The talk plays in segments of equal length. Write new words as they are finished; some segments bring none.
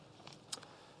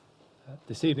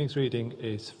This evening's reading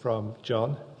is from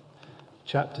John,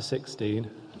 chapter 16,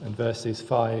 and verses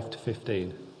 5 to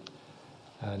 15.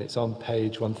 And it's on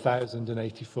page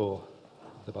 1084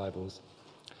 of the Bibles.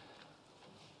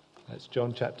 That's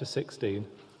John chapter 16,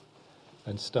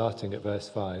 and starting at verse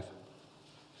 5.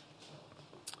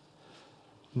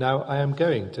 Now I am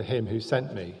going to him who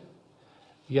sent me,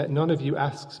 yet none of you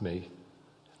asks me,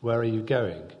 where are you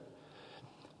going?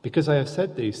 Because I have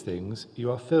said these things, you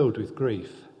are filled with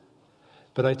grief.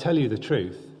 But I tell you the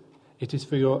truth, it is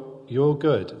for your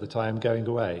good that I am going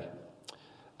away.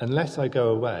 Unless I go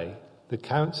away, the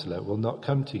Counselor will not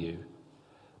come to you.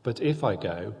 But if I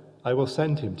go, I will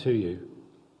send him to you.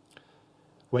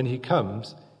 When he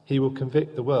comes, he will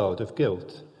convict the world of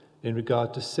guilt in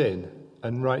regard to sin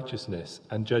and righteousness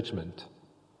and judgment.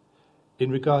 In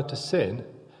regard to sin,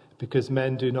 because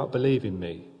men do not believe in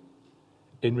me.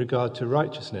 In regard to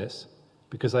righteousness,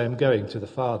 because I am going to the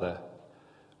Father,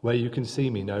 where you can see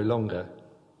me no longer.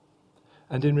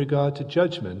 And in regard to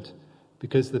judgment,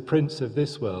 because the prince of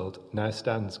this world now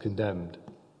stands condemned.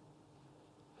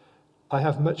 I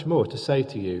have much more to say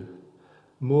to you,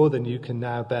 more than you can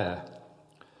now bear.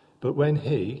 But when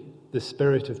he, the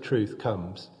Spirit of truth,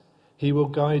 comes, he will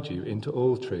guide you into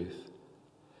all truth.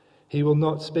 He will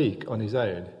not speak on his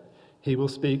own. He will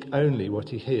speak only what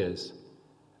he hears,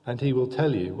 and he will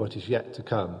tell you what is yet to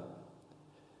come.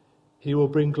 He will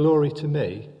bring glory to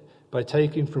me by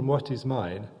taking from what is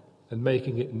mine and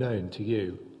making it known to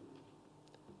you.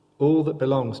 All that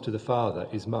belongs to the Father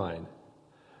is mine.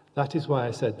 That is why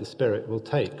I said the Spirit will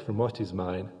take from what is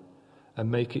mine and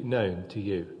make it known to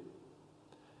you.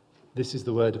 This is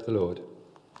the word of the Lord.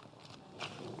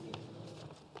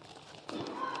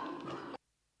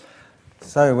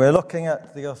 So we're looking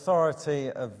at the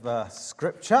authority of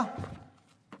Scripture.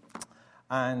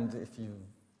 And if you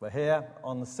were here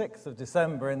on the 6th of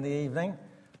December in the evening,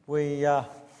 we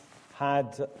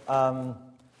looked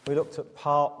at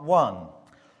part 1,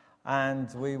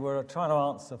 and we were trying to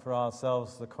answer for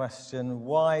ourselves the question,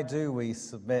 why do we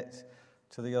submit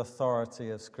to the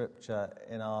authority of Scripture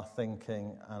in our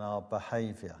thinking and our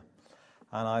behaviour?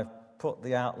 And I've put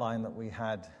the outline that we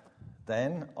had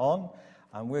then on,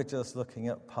 and we're just looking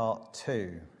at part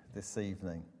 2 this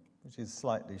evening, which is a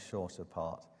slightly shorter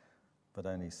part, but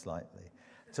only slightly.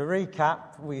 To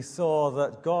recap, we saw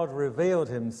that God revealed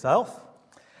himself,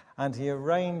 and he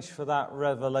arranged for that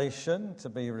revelation to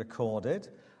be recorded,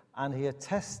 and he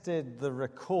attested the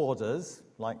recorders,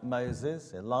 like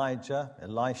Moses, Elijah,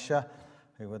 Elisha,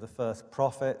 who were the first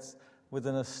prophets, with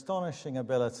an astonishing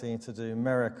ability to do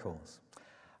miracles.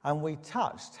 And we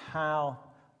touched how,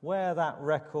 where that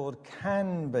record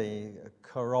can be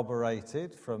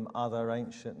corroborated from other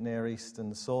ancient Near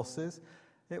Eastern sources,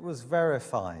 it was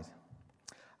verified.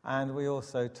 And we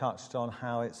also touched on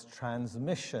how its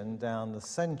transmission down the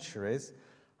centuries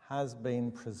has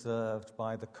been preserved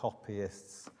by the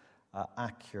copyists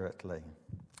accurately.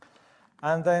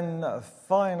 And then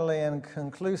finally and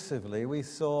conclusively, we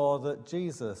saw that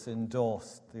Jesus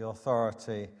endorsed the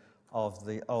authority of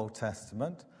the Old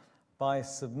Testament by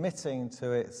submitting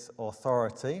to its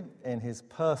authority in his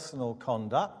personal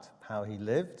conduct, how he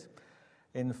lived,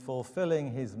 in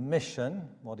fulfilling his mission,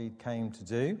 what he came to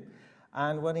do,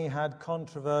 and when he had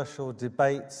controversial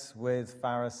debates with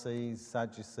Pharisees,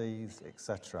 Sadducees,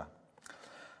 etc.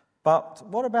 But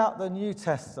what about the New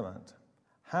Testament?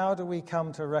 How do we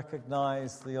come to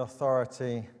recognize the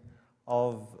authority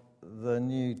of the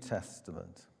New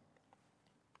Testament?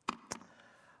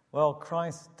 Well,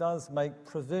 Christ does make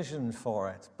provision for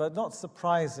it, but not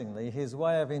surprisingly, his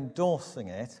way of endorsing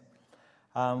it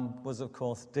was, of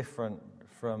course, different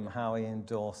from how he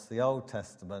endorsed the Old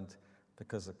Testament,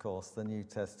 because, of course, the New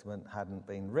Testament hadn't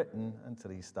been written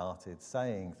until he started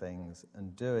saying things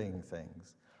and doing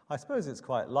things. I suppose it's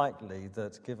quite likely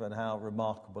that, given how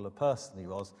remarkable a person he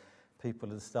was, people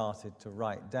had started to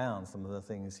write down some of the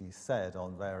things he said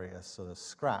on various sort of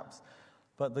scraps.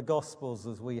 But the Gospels,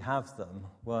 as we have them,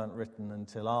 weren't written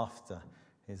until after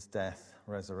his death,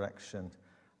 resurrection,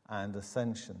 and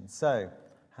ascension. So,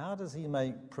 how does he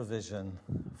make provision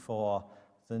for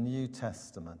the New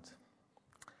Testament?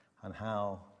 And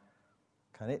how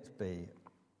can it be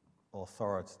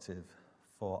authoritative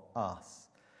for us?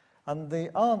 And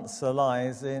the answer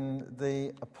lies in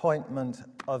the appointment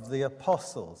of the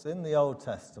apostles. In the Old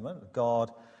Testament, God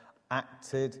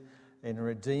acted in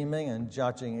redeeming and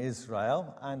judging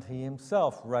Israel, and he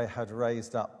himself had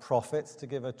raised up prophets to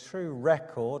give a true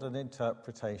record and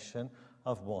interpretation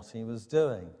of what he was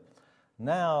doing.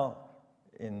 Now,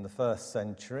 in the first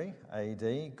century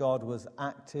AD, God was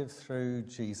active through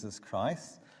Jesus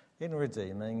Christ in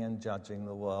redeeming and judging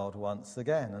the world once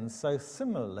again. And so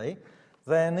similarly,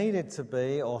 there needed to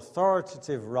be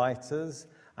authoritative writers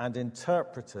and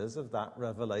interpreters of that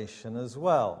revelation as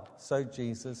well. So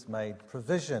Jesus made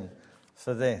provision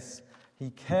for this. He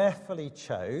carefully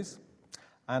chose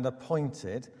and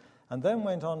appointed, and then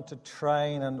went on to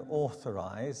train and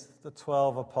authorize the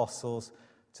 12 apostles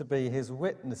to be his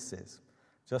witnesses,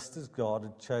 just as God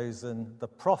had chosen the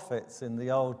prophets in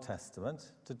the Old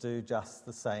Testament to do just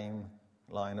the same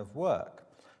line of work.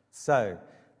 So,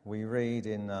 we read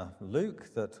in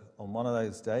Luke that on one of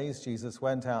those days, Jesus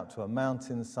went out to a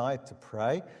mountainside to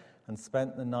pray and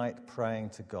spent the night praying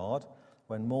to God.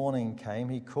 When morning came,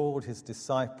 he called his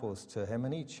disciples to him,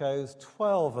 and he chose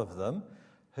 12 of them,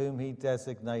 whom he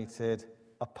designated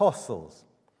apostles.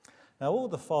 Now, all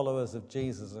the followers of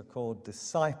Jesus are called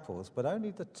disciples, but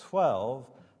only the 12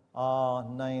 are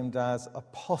named as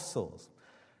apostles.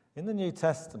 In the New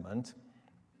Testament,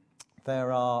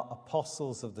 there are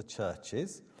apostles of the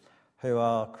churches, who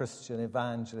are Christian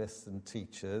evangelists and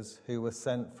teachers who were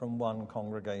sent from one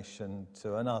congregation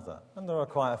to another. And there are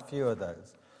quite a few of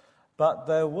those. But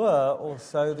there were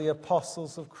also the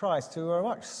apostles of Christ, who were a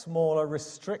much smaller,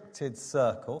 restricted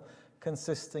circle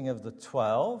consisting of the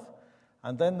 12.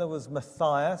 And then there was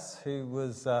Matthias, who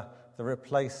was the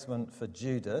replacement for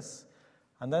Judas.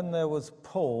 And then there was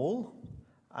Paul.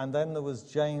 And then there was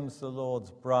James, the Lord's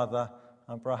brother,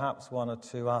 and perhaps one or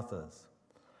two others.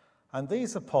 And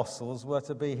these apostles were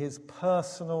to be his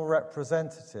personal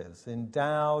representatives,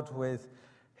 endowed with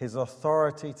his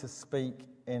authority to speak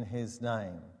in his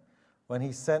name. When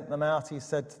he sent them out, he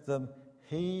said to them,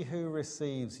 "He who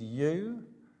receives you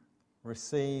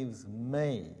receives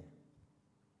me."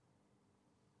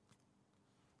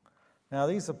 Now,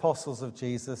 these apostles of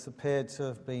Jesus appeared to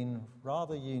have been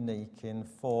rather unique in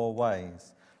 4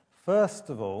 ways. First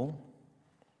of all,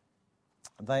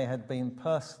 they had been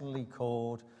personally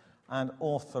called and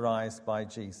authorized by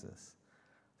Jesus.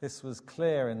 This was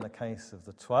clear in the case of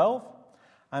the 12,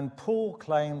 and Paul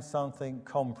claimed something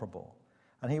comparable.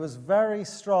 And he was very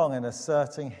strong in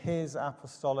asserting his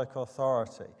apostolic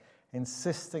authority,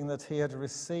 insisting that he had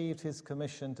received his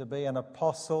commission to be an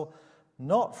apostle,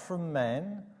 not from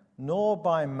men, nor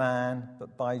by man,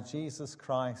 but by Jesus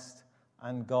Christ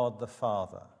and God the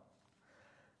Father.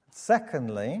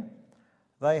 Secondly,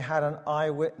 they had an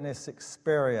eyewitness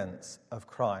experience of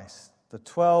Christ. The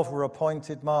 12 were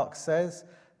appointed, Mark says,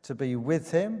 to be with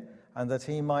him and that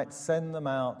he might send them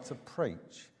out to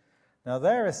preach. Now,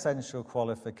 their essential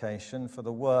qualification for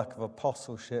the work of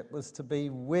apostleship was to be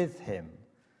with him.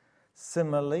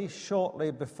 Similarly,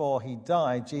 shortly before he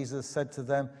died, Jesus said to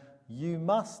them, "You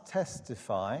must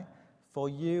testify, for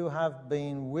you have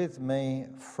been with me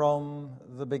from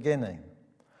the beginning."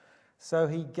 So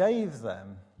he gave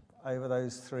them, over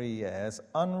those 3 years,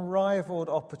 unrivaled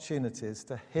opportunities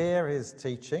to hear his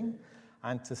teaching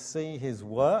and to see his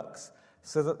works,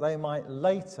 so that they might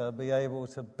later be able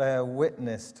to bear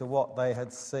witness to what they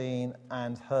had seen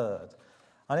and heard.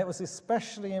 And it was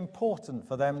especially important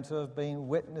for them to have been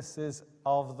witnesses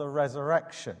of the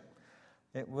resurrection.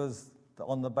 It was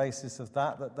on the basis of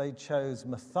that they chose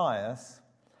Matthias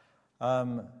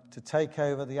to take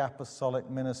over the apostolic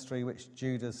ministry which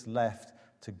Judas left,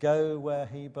 to go where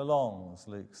he belongs,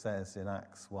 Luke says in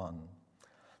Acts 1.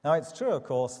 Now, it's true, of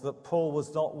course, that Paul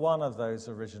was not one of those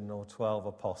original 12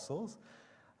 apostles,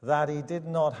 that he did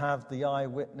not have the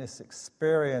eyewitness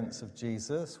experience of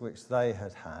Jesus, which they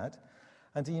had had,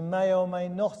 and he may or may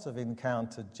not have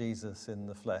encountered Jesus in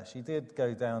the flesh. He did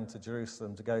go down to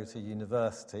Jerusalem to go to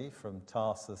university from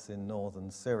Tarsus in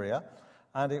northern Syria,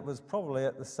 and it was probably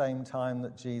at the same time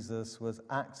that Jesus was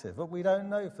active. But we don't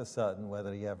know for certain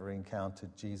whether he ever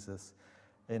encountered Jesus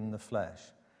in the flesh.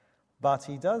 But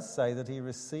he does say that he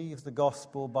received the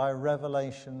gospel by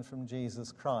revelation from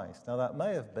Jesus Christ. Now, that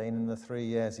may have been in the 3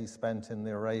 years he spent in the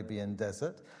Arabian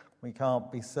desert. We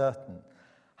can't be certain.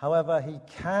 However,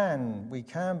 we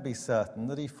can be certain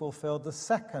that he fulfilled the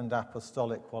second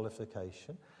apostolic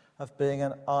qualification of being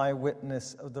an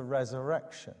eyewitness of the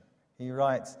resurrection. He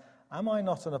writes, "Am I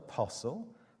not an apostle?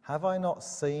 Have I not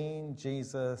seen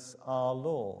Jesus our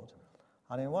Lord?"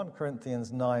 And in 1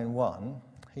 Corinthians 9:1,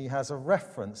 he has a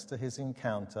reference to his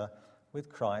encounter with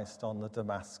Christ on the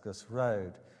Damascus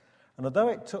Road. And although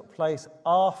it took place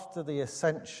after the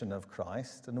ascension of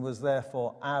Christ and was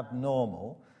therefore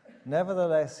abnormal,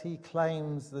 nevertheless he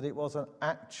claims that it was an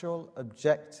actual,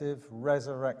 objective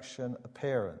resurrection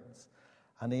appearance.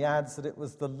 And he adds that it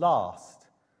was the last.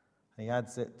 He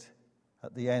adds it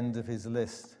at the end of his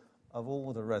list of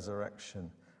all the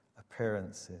resurrection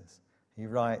appearances. He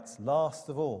writes, "Last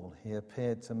of all, he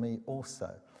appeared to me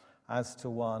also, as to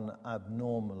one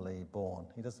abnormally born."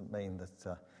 He doesn't mean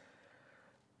that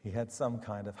he had some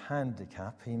kind of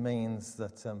handicap. He means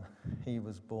that he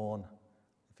was born,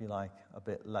 if you like, a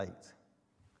bit late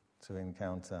to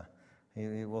encounter.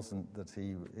 It wasn't that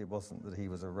he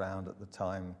was around at the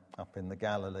time up in the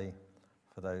Galilee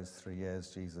for those 3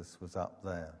 years Jesus was up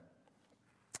there.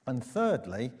 And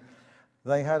thirdly,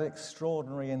 they had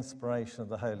extraordinary inspiration of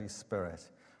the Holy Spirit.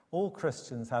 All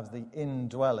Christians have the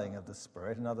indwelling of the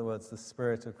Spirit. In other words, the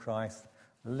Spirit of Christ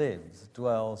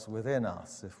dwells within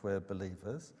us if we're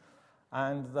believers.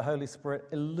 And the Holy Spirit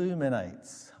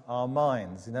illuminates our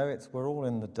minds. We're all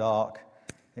in the dark.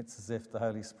 It's as if the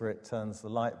Holy Spirit turns the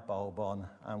light bulb on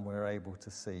and we're able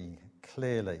to see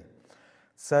clearly.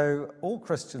 So all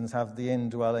Christians have the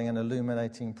indwelling and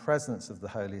illuminating presence of the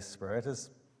Holy Spirit,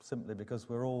 simply because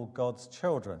we're all God's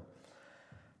children.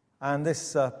 And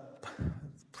this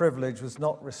privilege was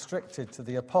not restricted to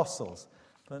the apostles.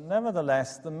 But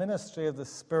nevertheless, the ministry of the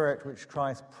Spirit which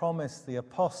Christ promised the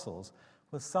apostles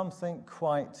was something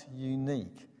quite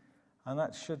unique. And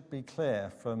that should be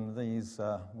clear from these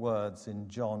words in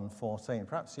John 14.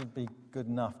 Perhaps you'd be good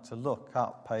enough to look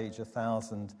up page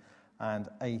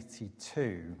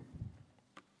 1082.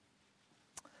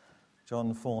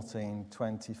 John 14,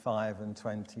 25 and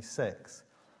 26.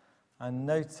 And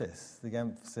notice the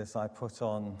emphasis I put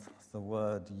on the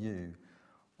word you.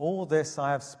 All this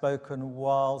I have spoken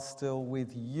while still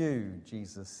with you,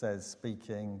 Jesus says,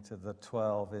 speaking to the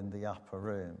 12 in the upper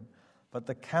room. But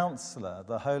the Counselor,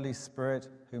 the Holy Spirit,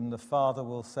 whom the Father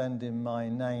will send in my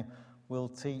name, will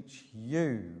teach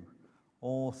you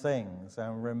all things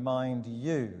and remind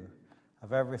you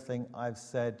of everything I've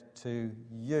said to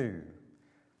you.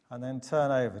 And then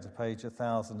turn over to page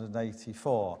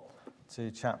 1084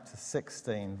 to chapter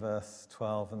 16, verse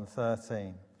 12 and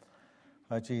 13.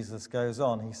 Where Jesus goes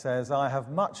on, he says, I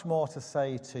have much more to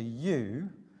say to you,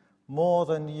 more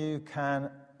than you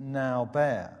can now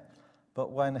bear.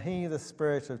 But when he, the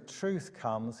Spirit of truth,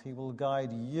 comes, he will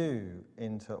guide you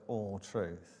into all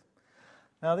truth.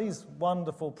 Now, these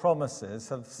wonderful promises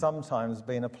have sometimes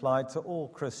been applied to all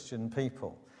Christian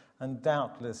people, and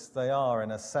doubtless they are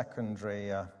in a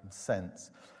secondary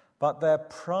sense. But their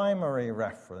primary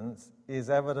reference is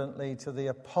evidently to the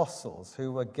apostles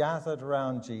who were gathered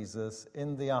around Jesus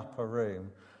in the upper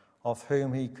room, of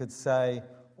whom he could say,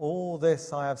 all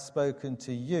this I have spoken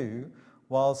to you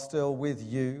while still with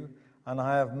you, and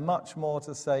I have much more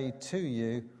to say to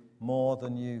you, more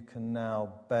than you can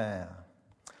now bear.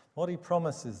 What he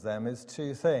promises them is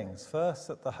two things. First,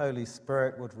 that the Holy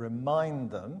Spirit would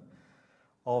remind them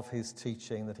of his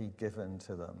teaching that he'd given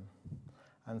to them.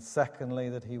 And secondly,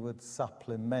 that he would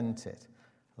supplement it,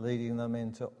 leading them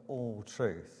into all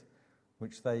truth,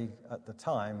 which they at the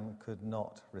time could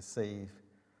not receive,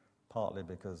 partly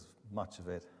because much of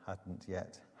it hadn't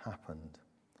yet happened.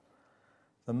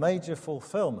 The major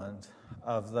fulfillment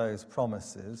of those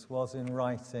promises was in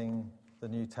writing the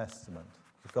New Testament,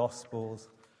 the Gospels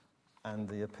and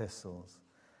the Epistles.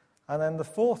 And then the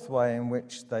fourth way in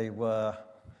which they were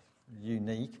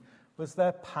unique was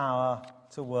their power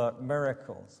to work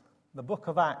miracles. The book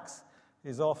of Acts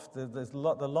is often,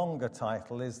 the longer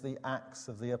title is the Acts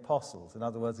of the Apostles. In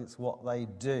other words, it's what they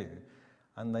do.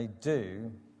 And they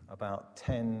do about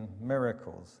 10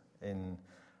 miracles in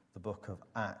the book of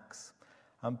Acts.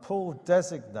 And Paul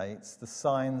designates the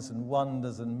signs and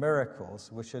wonders and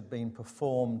miracles which had been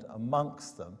performed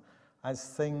amongst them as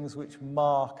things which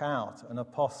mark out an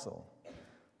apostle.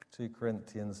 2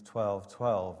 Corinthians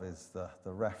 12:12 is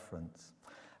the reference.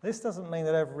 This doesn't mean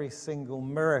that every single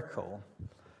miracle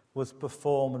was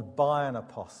performed by an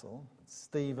apostle.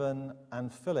 Stephen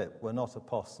and Philip were not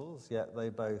apostles, yet they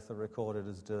both are recorded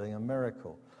as doing a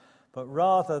miracle. But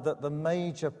rather that the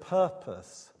major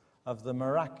purpose of the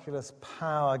miraculous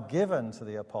power given to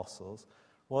the apostles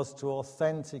was to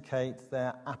authenticate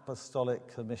their apostolic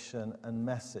commission and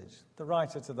message. The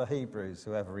writer to the Hebrews,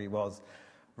 whoever he was,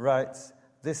 writes,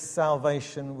 this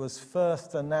salvation was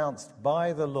first announced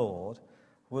by the Lord,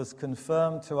 was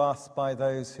confirmed to us by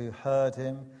those who heard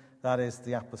him, that is,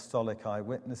 the apostolic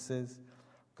eyewitnesses.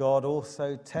 God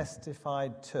also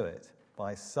testified to it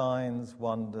by signs,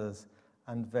 wonders,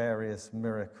 and various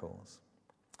miracles.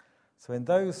 So in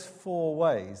those four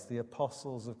ways, the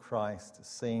apostles of Christ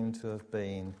seem to have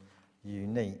been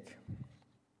unique.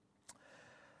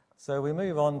 So we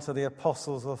move on to the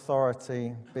apostles'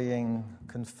 authority being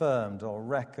confirmed or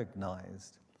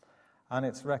recognized. And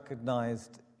it's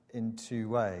recognized in two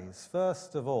ways.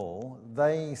 First of all,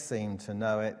 they seem to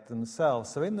know it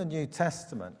themselves. So in the New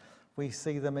Testament, we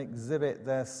see them exhibit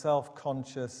their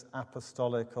self-conscious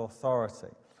apostolic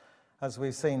authority. As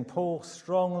we've seen, Paul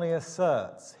strongly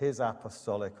asserts his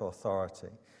apostolic authority.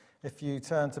 If you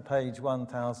turn to page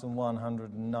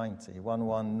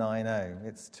 1190,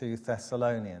 it's 2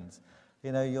 Thessalonians.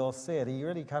 You'll see it. He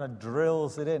really kind of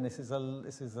drills it in. This is a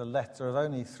letter of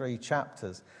only 3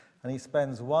 chapters, and he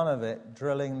spends one of it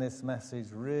drilling this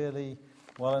message really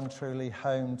well and truly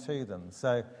home to them.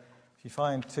 So if you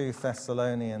find 2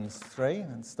 Thessalonians 3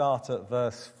 and start at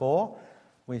verse 4,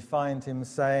 we find him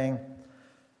saying,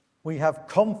 "We have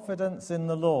confidence in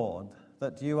the Lord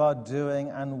that you are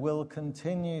doing and will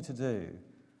continue to do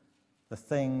the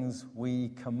things we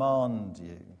command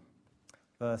you."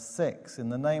 Verse 6, "In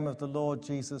the name of the Lord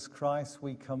Jesus Christ,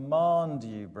 we command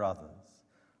you, brothers."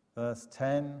 Verse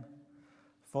 10,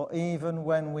 "For even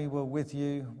when we were with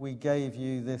you, we gave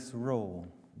you this rule."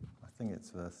 I think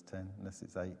it's verse 10, unless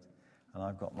it's 8, and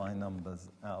I've got my numbers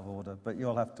out of order, but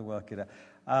you'll have to work it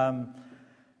out.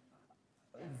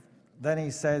 Then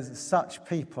he says, "Such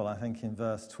people," I think in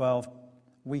verse 12,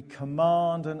 "we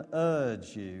command and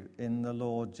urge you in the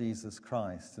Lord Jesus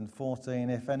Christ." And 14,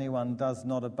 "If anyone does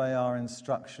not obey our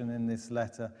instruction in this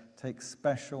letter, take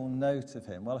special note of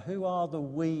him." Well, who are the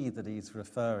we that he's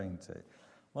referring to?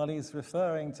 Well, he's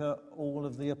referring to all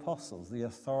of the apostles, the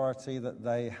authority that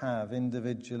they have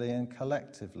individually and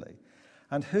collectively.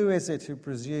 And who is it who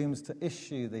presumes to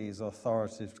issue these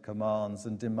authoritative commands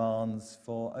and demands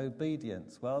for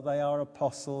obedience? Well, they are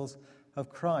apostles of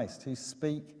Christ who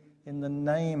speak in the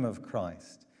name of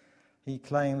Christ. He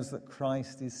claims that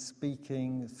Christ is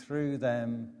speaking through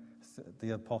them, the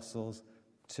apostles,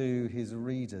 to his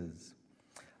readers.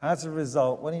 As a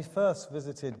result, when he first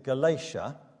visited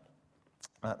Galatia,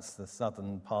 that's the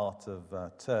southern part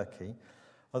of Turkey,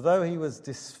 although he was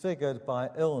disfigured by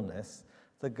illness,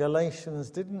 the Galatians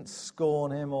didn't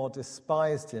scorn him or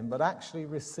despised him, but actually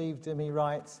received him, he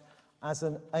writes, as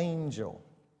an angel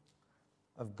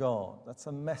of God. That's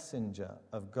a messenger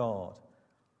of God.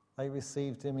 They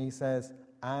received him, he says,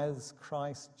 as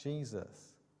Christ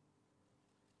Jesus.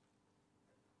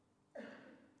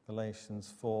 Galatians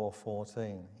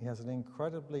 4:14. He has an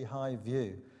incredibly high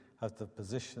view of the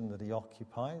position that he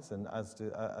occupies, and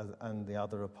and the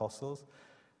other apostles,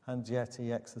 and yet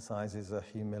he exercises a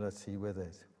humility with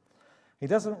it. He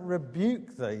doesn't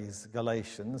rebuke these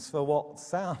Galatians for what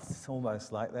sounds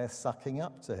almost like they're sucking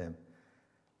up to him.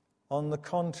 On the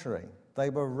contrary, they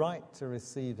were right to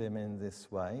receive him in this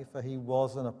way, for he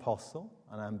was an apostle,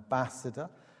 an ambassador,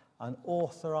 an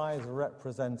authorized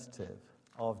representative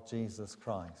of Jesus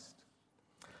Christ.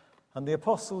 And the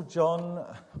Apostle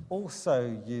John also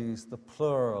used the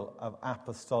plural of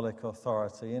apostolic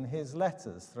authority in his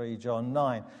letters, 3 John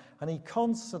 9, and he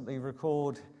constantly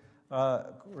record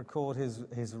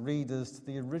his readers to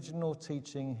the original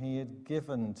teaching he had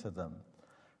given to them.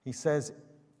 He says,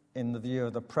 in the view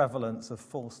of the prevalence of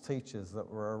false teachers that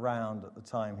were around at the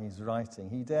time he's writing,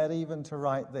 he dared even to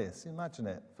write this. Imagine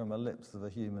it from the lips of a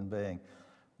human being.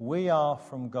 "We are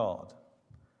from God,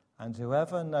 and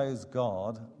whoever knows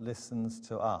God listens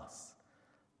to us.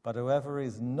 But whoever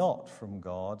is not from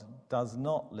God does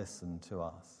not listen to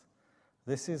us.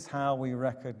 This is how we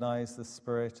recognize the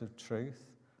spirit of truth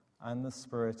and the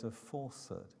spirit of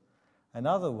falsehood." In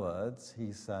other words,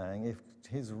 he's saying, if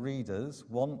his readers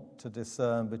want to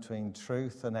discern between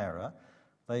truth and error,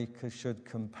 they should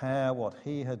compare what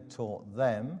he had taught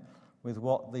them with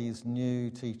what these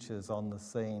new teachers on the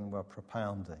scene were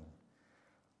propounding.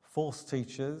 False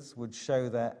teachers would show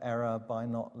their error by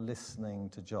not listening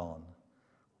to John,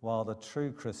 while the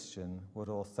true Christian would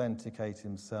authenticate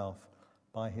himself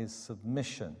by his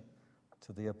submission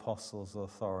to the apostles'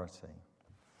 authority.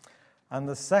 And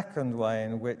the second way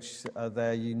in which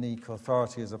their unique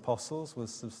authority as apostles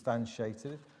was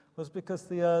substantiated was because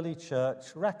the early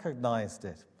church recognized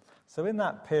it. So in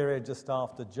that period just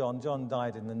after John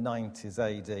died in the 90s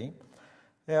AD,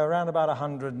 around about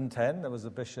 110, there was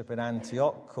a bishop in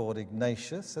Antioch called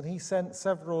Ignatius, and he sent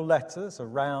several letters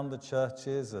around the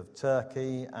churches of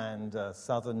Turkey and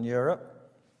southern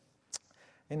Europe.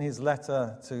 In his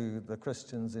letter to the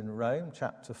Christians in Rome,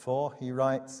 chapter 4, he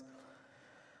writes,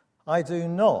 "I do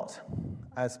not,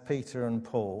 as Peter and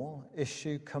Paul,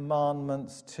 issue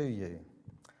commandments to you.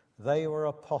 They were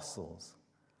apostles.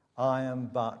 I am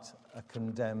but a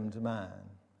condemned man."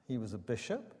 He was a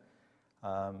bishop,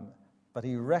 but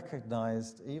he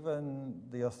recognized even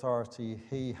the authority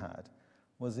he had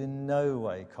was in no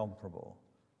way comparable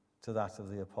to that of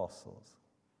the apostles.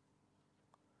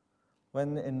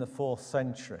 When in the 4th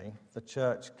century the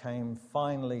church came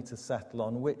finally to settle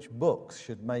on which books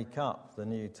should make up the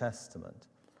New Testament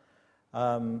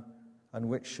and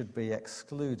which should be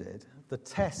excluded, the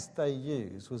test they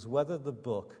used was whether the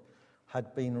book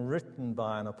had been written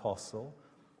by an apostle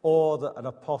or that an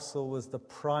apostle was the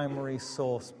primary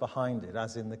source behind it,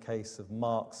 as in the case of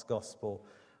Mark's gospel,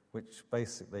 which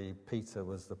basically Peter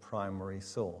was the primary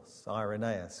source.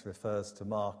 Irenaeus refers to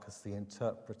Mark as the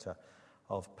interpreter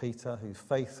of Peter, who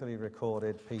faithfully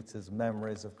recorded Peter's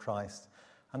memories of Christ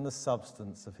and the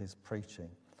substance of his preaching.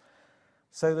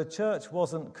 So the church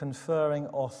wasn't conferring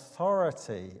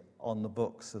authority on the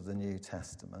books of the New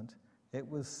Testament. It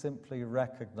was simply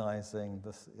recognizing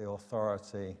the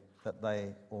authority that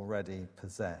they already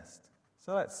possessed.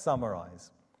 So let's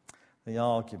summarize the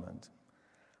argument.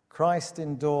 Christ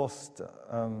endorsed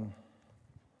the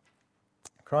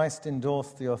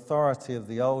authority of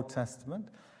the Old Testament.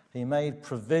 He made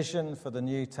provision for the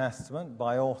New Testament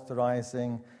by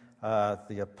authorizing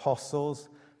the apostles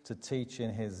to teach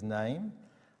in his name.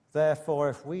 Therefore,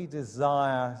 if we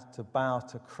desire to bow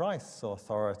to Christ's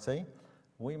authority,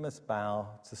 we must bow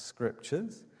to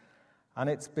Scriptures. And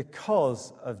it's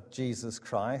because of Jesus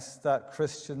Christ that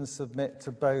Christians submit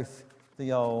to both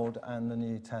the Old and the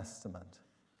New Testament.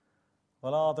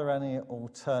 Well, are there any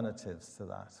alternatives to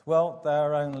that? Well, there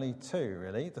are only two,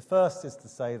 really. The first is to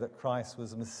say that Christ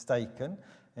was mistaken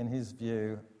in his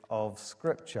view of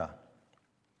Scripture.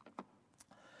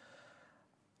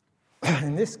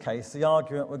 In this case, the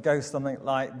argument would go something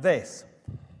like this.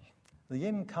 The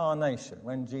incarnation,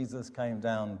 when Jesus came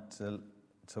down to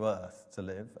earth to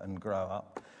live and grow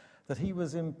up, that he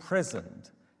was imprisoned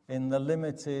in the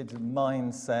limited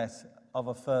mindset of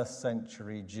a first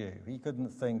century Jew. He couldn't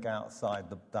think outside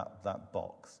that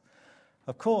box.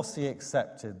 Of course, he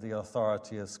accepted the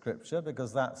authority of Scripture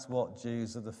because that's what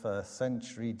Jews of the first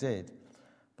century did.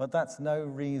 But that's no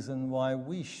reason why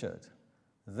we should.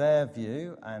 Their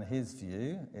view and his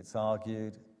view, it's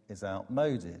argued, is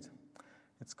outmoded.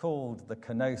 It's called the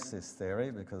kenosis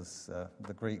theory because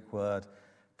the Greek word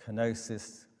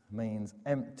kenosis means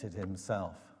emptied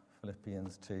himself.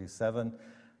 Philippians 2:7,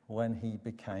 when he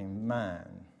became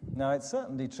man. Now, it's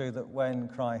certainly true that when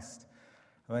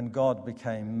God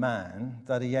became man,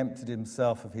 that he emptied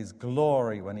himself of his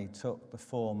glory when he took the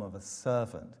form of a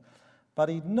servant. But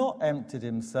he'd not emptied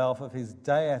himself of his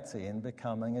deity in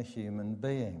becoming a human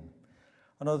being.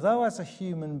 And although as a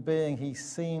human being he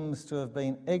seems to have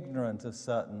been ignorant of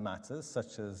certain matters,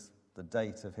 such as the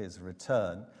date of his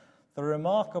return, the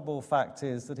remarkable fact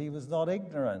is that he was not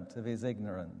ignorant of his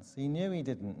ignorance. He knew he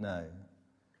didn't know.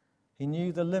 He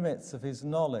knew the limits of his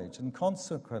knowledge, and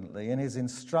consequently, in his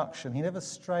instruction, he never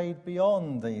strayed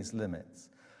beyond these limits.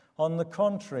 On the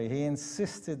contrary, he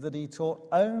insisted that he taught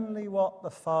only what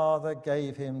the Father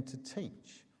gave him to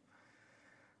teach.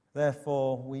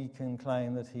 Therefore, we can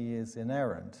claim that he is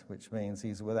inerrant, which means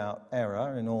he's without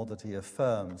error in all that he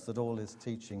affirms that all his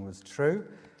teaching was true,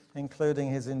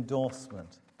 including his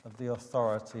endorsement of the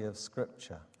authority of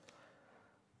Scripture.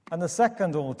 And the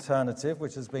second alternative,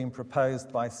 which has been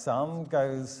proposed by some,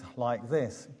 goes like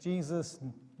this. Jesus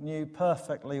knew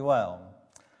perfectly well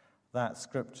that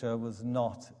Scripture was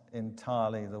not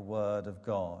entirely the Word of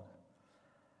God,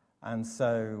 and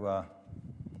so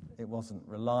it wasn't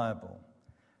reliable.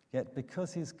 Yet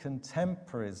because his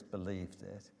contemporaries believed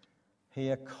it, he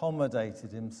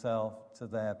accommodated himself to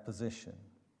their position.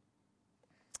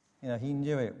 You know, he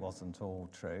knew it wasn't all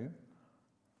true,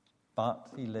 but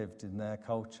he lived in their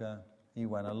culture. He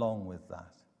went along with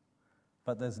that.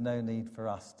 But there's no need for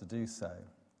us to do so,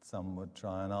 some would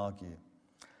try and argue.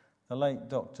 The late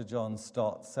Dr. John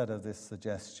Stott said of this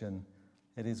suggestion,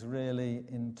 "It is really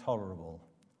intolerable.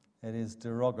 It is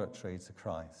derogatory to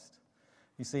Christ."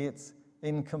 You see, it's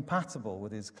incompatible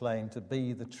with his claim to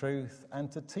be the truth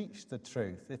and to teach the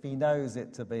truth if he knows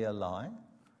it to be a lie.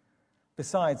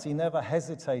 Besides, he never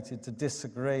hesitated to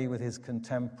disagree with his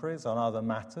contemporaries on other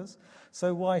matters,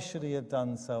 so why should he have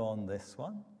done so on this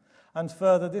one? And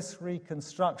further, this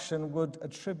reconstruction would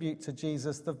attribute to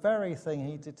Jesus the very thing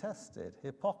he detested,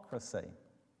 hypocrisy,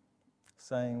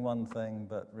 saying one thing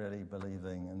but really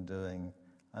believing and doing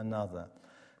another.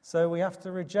 So we have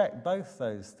to reject both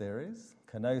those theories,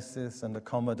 kenosis and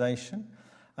accommodation,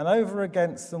 and over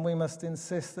against them we must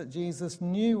insist that Jesus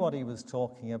knew what he was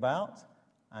talking about,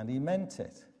 and he meant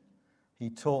it. He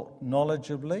taught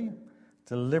knowledgeably,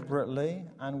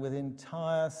 deliberately, and with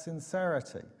entire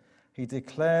sincerity. He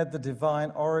declared the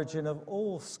divine origin of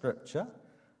all Scripture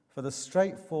for the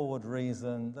straightforward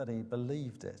reason that he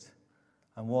believed it,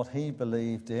 and what he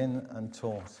believed in and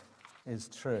taught is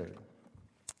true.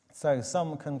 So,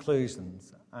 some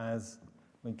conclusions as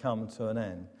we come to an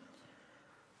end.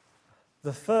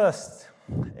 The first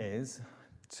is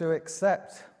to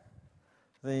accept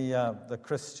the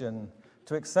Christian,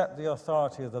 to accept the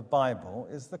authority of the Bible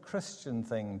is the Christian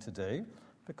thing to do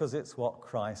because it's what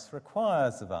Christ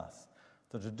requires of us.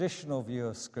 The traditional view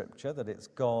of Scripture, that it's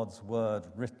God's word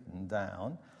written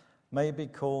down, may be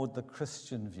called the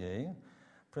Christian view,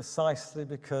 precisely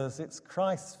because it's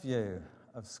Christ's view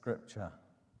of Scripture.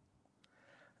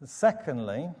 And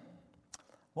secondly,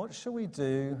 what shall we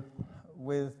do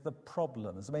with the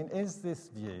problems? I mean, is this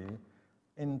view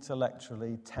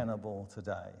intellectually tenable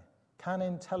today? Can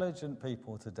intelligent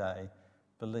people today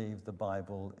believe the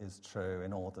Bible is true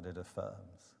in all that it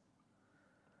affirms?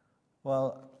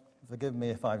 Well, forgive me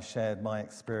if I've shared my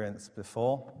experience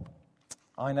before.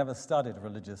 I never studied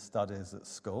religious studies at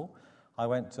school. I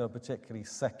went to a particularly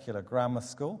secular grammar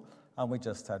school, and we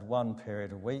just had one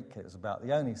period a week. It was about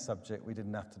the only subject we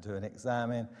didn't have to do an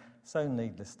exam in, so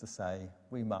needless to say,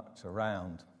 we mucked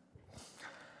around.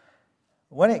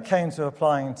 When it came to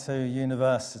applying to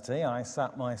university, I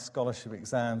sat my scholarship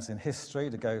exams in history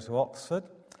to go to Oxford.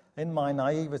 In my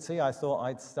naivety, I thought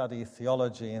I'd study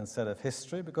theology instead of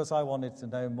history because I wanted to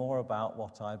know more about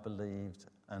what I believed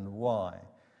and why,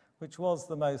 which was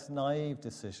the most naive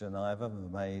decision I've ever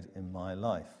made in my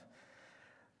life.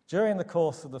 During the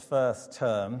course of the first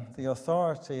term, the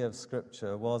authority of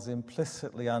Scripture was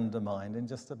implicitly undermined in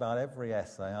just about every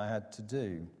essay I had to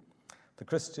do. The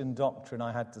Christian doctrine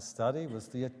I had to study was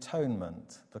the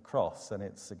atonement, the cross, and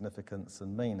its significance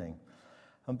and meaning.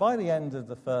 And by the end of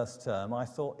the first term, I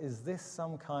thought, is this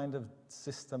some kind of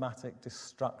systematic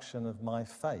destruction of my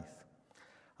faith?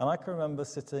 And I can remember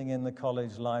sitting in the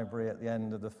college library at the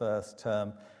end of the first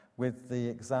term with the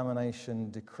examination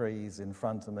decrees in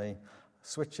front of me,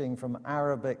 switching from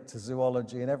Arabic to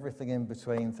zoology and everything in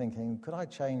between, thinking, could I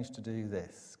change to do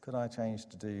this? Could I change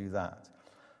to do that?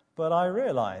 But I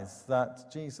realized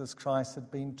that Jesus Christ had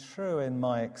been true in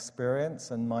my experience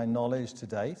and my knowledge to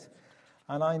date,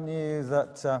 and I knew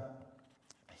that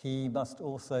he must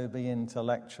also be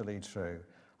intellectually true.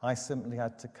 I simply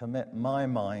had to commit my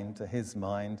mind to his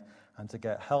mind and to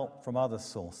get help from other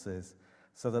sources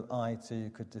so that I too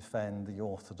could defend the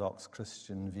orthodox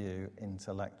Christian view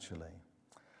intellectually.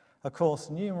 Of course,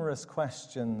 numerous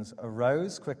questions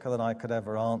arose quicker than I could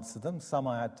ever answer them. Some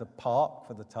I had to park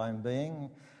for the time being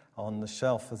on the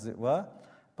shelf, as it were.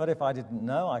 But if I didn't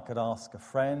know, I could ask a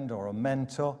friend or a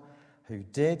mentor who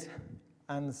did.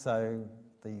 And so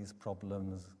these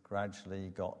problems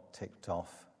gradually got ticked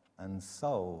off and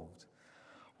solved.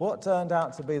 What turned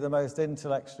out to be the most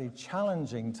intellectually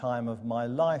challenging time of my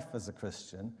life as a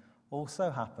Christian also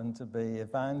happened to be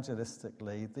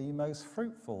evangelistically the most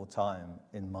fruitful time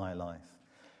in my life.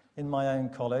 In my own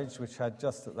college, which had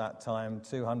just at that time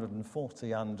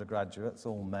 240 undergraduates,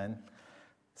 all men,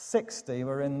 60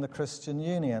 were in the Christian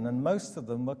Union, and most of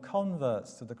them were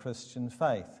converts to the Christian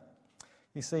faith.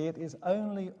 You see, it is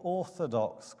only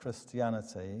Orthodox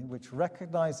Christianity which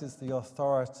recognizes the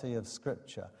authority of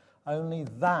Scripture. Only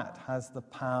that has the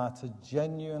power to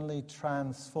genuinely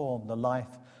transform the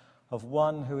life of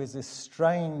one who is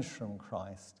estranged from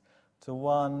Christ to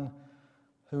one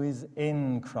who is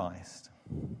in Christ.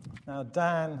 Now,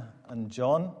 Dan and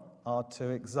John are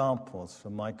two examples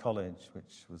from my college,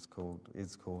 which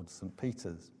is called St.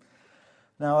 Peter's.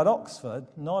 Now, at Oxford,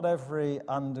 not every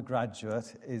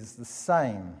undergraduate is the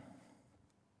same.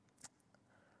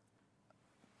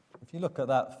 If you look at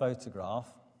that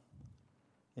photograph,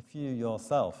 if you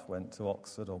yourself went to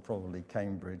Oxford or probably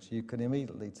Cambridge, you can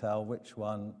immediately tell which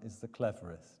one is the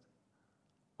cleverest.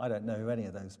 I don't know who any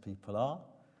of those people are.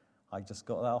 I just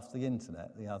got that off the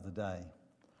internet the other day.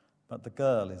 But the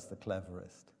girl is the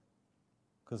cleverest,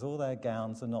 because all their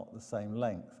gowns are not the same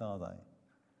length, are they?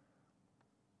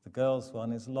 The girl's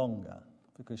one is longer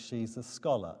because she's a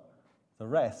scholar. The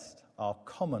rest are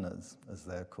commoners, as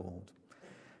they're called.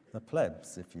 The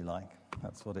plebs, if you like.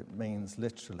 That's what it means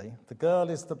literally. The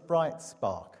girl is the bright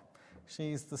spark.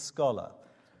 She's the scholar.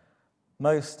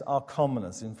 Most are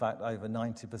commoners. In fact, over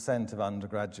 90% of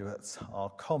undergraduates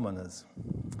are commoners.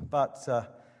 But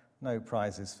no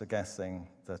prizes for guessing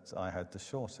that I had the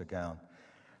shorter gown.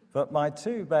 But my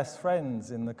two best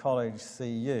friends in the college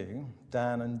CU,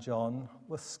 Dan and John,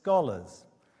 were scholars.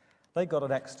 They got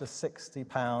an extra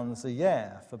 £60 a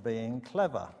year for being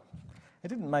clever. It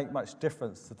didn't make much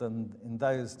difference to them in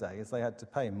those days. They had to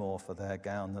pay more for their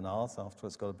gown than ours. After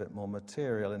it's got a bit more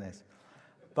material in it.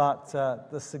 But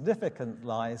the significance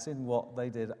lies in what they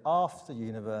did after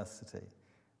university.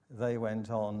 They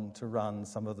went on to run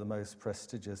some of the most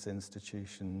prestigious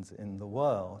institutions in the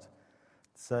world.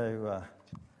 So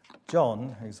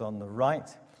John, who's on the right,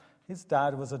 his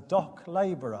dad was a dock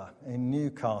labourer in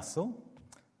Newcastle,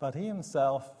 but he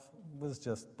himself was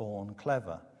just born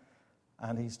clever.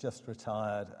 And he's just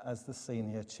retired as the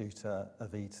senior tutor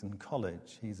of Eton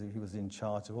College. He was in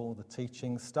charge of all the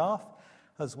teaching staff,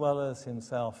 as well as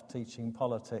himself teaching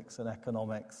politics and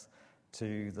economics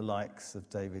to the likes of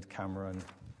David Cameron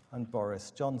and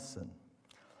Boris Johnson.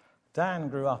 Dan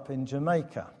grew up in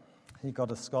Jamaica. He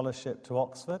got a scholarship to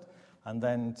Oxford and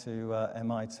then to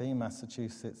MIT,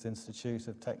 Massachusetts Institute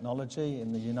of Technology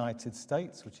in the United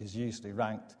States, which is usually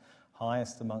ranked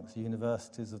highest amongst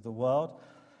universities of the world,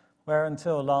 where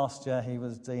until last year he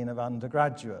was Dean of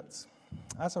Undergraduates.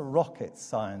 As a rocket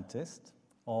scientist,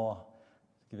 or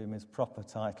to give him his proper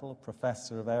title,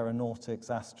 Professor of Aeronautics,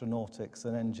 Astronautics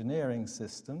and Engineering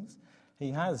Systems,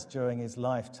 he has, during his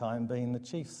lifetime, been the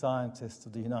Chief Scientist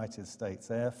of the United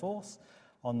States Air Force,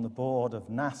 on the board of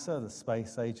NASA, the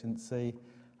space agency,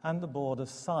 and the Board of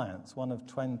Science, one of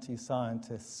 20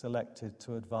 scientists selected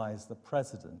to advise the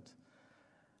President.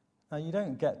 Now, you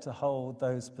don't get to hold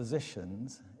those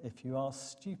positions if you are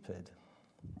stupid.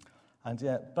 And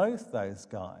yet both those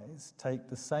guys take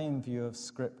the same view of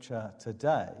Scripture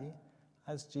today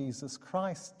as Jesus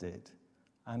Christ did,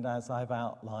 and as I've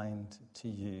outlined to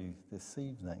you this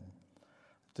evening.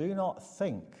 Do not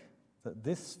think that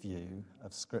this view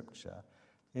of Scripture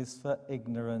is for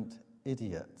ignorant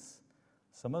idiots.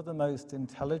 Some of the most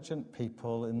intelligent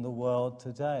people in the world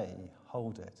today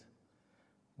hold it.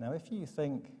 Now, if you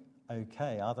think,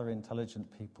 okay, other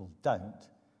intelligent people don't,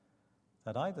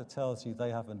 that either tells you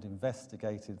they haven't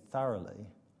investigated thoroughly,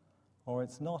 or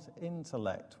it's not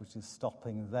intellect which is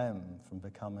stopping them from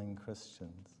becoming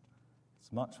Christians.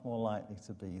 It's much more likely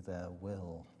to be their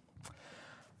will.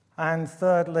 And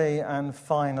thirdly and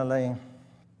finally,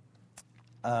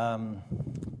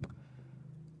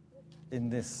 in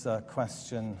this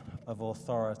question of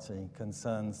authority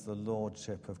concerns the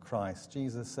lordship of Christ.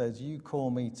 Jesus says, "You call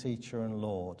me teacher and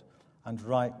Lord, and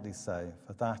rightly so,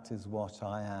 for that is what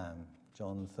I am."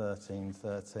 John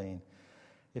 13:13.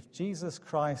 If Jesus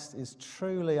Christ is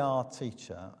truly our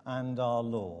teacher and our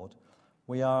Lord,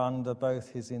 we are under both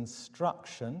his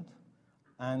instruction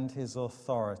and his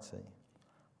authority.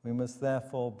 We must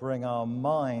therefore bring our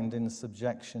mind in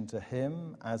subjection to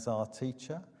him as our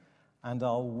teacher, and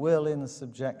our will in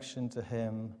subjection to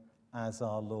him as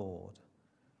our Lord.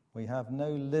 We have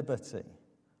no liberty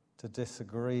to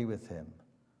disagree with him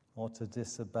or to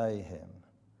disobey him.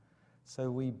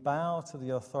 So we bow to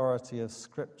the authority of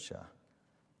Scripture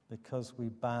because we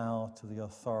bow to the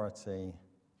authority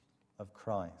of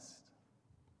Christ.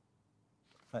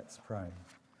 Let's pray.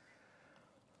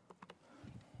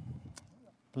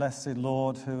 Blessed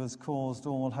Lord, who has caused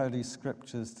all holy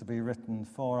Scriptures to be written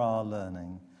for our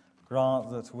learning, grant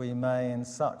that we may in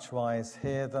such wise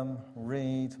hear them,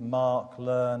 read, mark,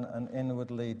 learn, and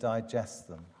inwardly digest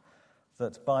them,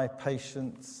 that by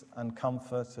patience and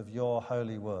comfort of your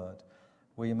holy word,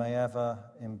 we may ever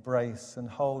embrace and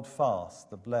hold fast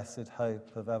the blessed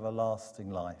hope of everlasting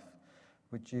life,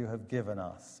 which you have given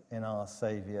us in our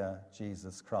Saviour,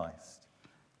 Jesus Christ.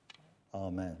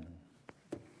 Amen.